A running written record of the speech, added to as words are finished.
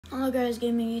Hello guys,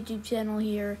 Gaming YouTube channel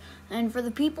here, and for the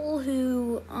people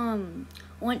who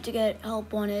want to get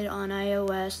help wanted on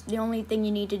iOS, the only thing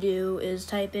you need to do is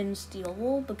type in Steel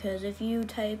Wool, because if you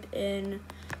type in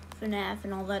FNaF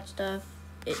and all that stuff,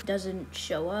 it doesn't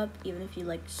show up. Even if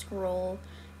you scroll,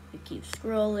 if you keep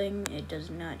scrolling, it does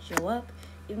not show up.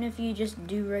 Even if you just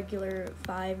do regular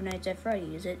Five Nights at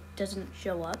Freddy's, it doesn't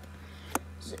show up.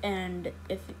 And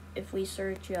if we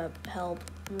search up help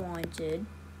wanted,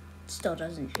 still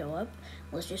doesn't show up.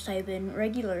 Let's just type in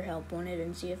regular help wanted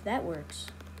and see if that works.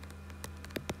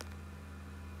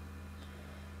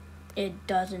 It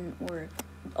doesn't work.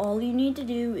 All you need to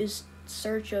do is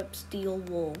search up Steel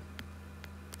Wool,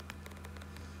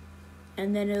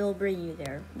 and then it'll bring you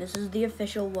there. This is the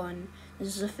official one.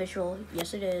 This is official.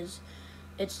 Yes, it is.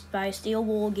 It's by Steel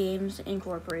Wool Games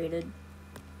Incorporated.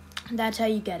 That's how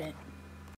you get it.